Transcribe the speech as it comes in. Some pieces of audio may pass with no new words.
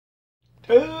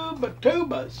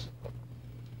Tubas.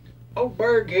 Old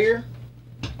Berg here.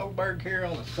 Old Berg here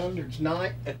on a Sunday's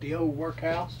night at the old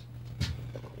workhouse.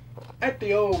 At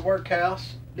the old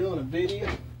workhouse doing a video.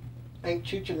 Ain't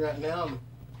chooching right now.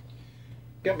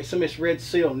 Got me some of this Red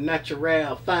Seal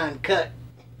Natural fine cut.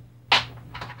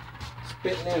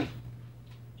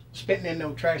 Spitting in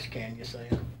no trash can, you see.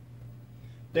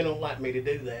 They don't like me to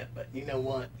do that, but you know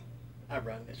what? I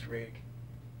run this rig.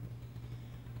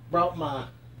 Brought my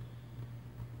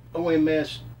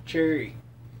OMS cherry,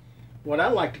 what I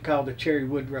like to call the cherry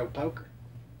Woodrow poker.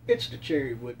 It's the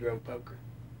cherry Woodrow poker.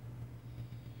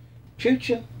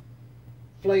 Chooching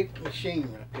flake machine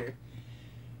right there.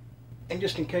 And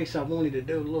just in case I wanted to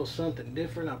do a little something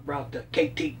different, I brought the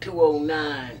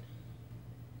KT209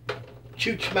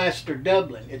 Choochmaster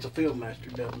Dublin. It's a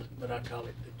Fieldmaster Dublin, but I call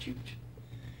it the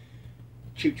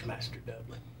Choochmaster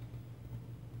Dublin.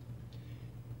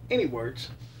 Any words?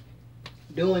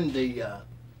 Doing the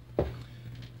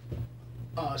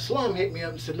Slum hit me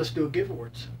up and said, let's do a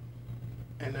Giveawords.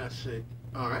 And I said,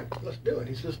 all right, let's do it.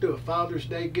 He said, let's do a Father's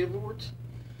Day Giveawords.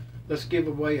 Let's give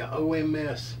away a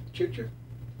OMS choocher.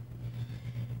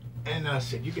 And I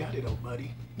said, you got it, old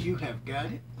buddy. You have got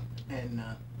it. And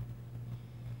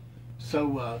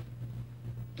so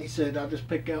he said, I'll just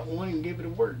pick out one and give it a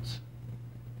words.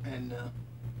 And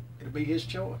it'll be his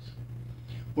choice.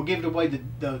 We'll give it away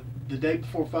the day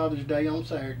before Father's Day on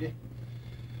Saturday.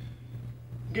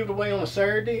 Give it away on a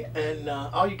Saturday, and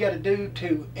all you got to do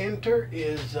to enter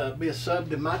is be a sub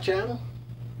to my channel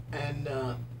and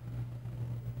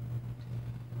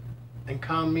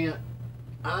comment,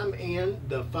 I'm in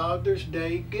the Father's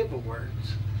Day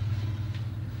Giveawords.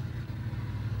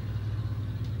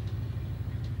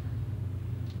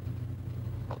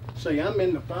 Say, I'm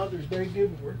in the Father's Day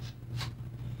Giveawords.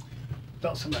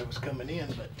 Thought somebody was coming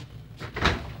in, but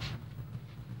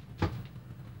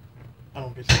I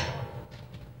don't get so.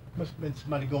 Must have been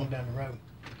somebody going down the road.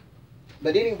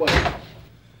 But anyway,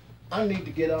 I need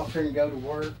to get off here and go to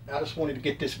work. I just wanted to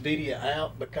get this video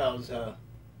out because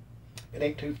it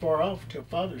ain't too far off till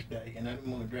Father's Day, and I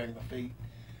didn't want to drag my feet.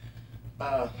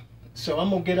 So I'm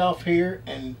going to get off here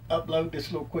and upload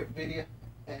this little quick video.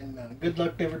 And good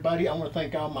luck to everybody. I want to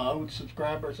thank all my old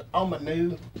subscribers, all my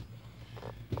new,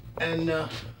 and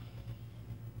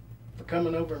for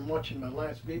coming over and watching my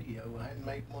last video. I hadn't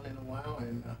made one in a while,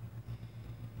 and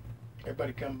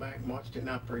everybody come back and watched it, and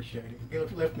I appreciate it. You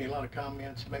left me a lot of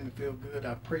comments, made me feel good.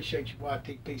 I appreciate you,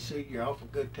 YTPC. You're awful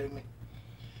good to me.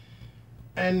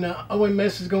 And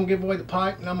OMS is going to give away the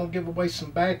pipe, and I'm going to give away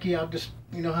some backy. I'll just,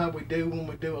 you know how we do when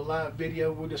we do a live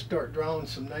video, we'll just start drawing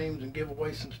some names and give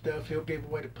away some stuff. He'll give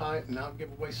away the pipe, and I'll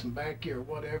give away some backy or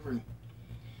whatever, and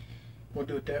we'll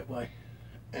do it that way.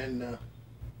 And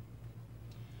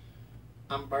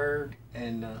I'm Berg,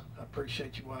 and I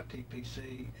appreciate you,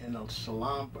 YTPC, and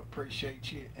Salam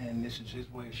appreciate you, and this is his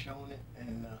way of showing it,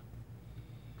 and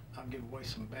I'll give away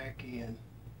some backy, and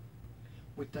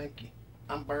we thank you.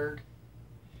 I'm Berg.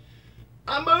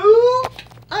 I'm out.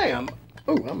 I'm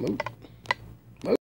out.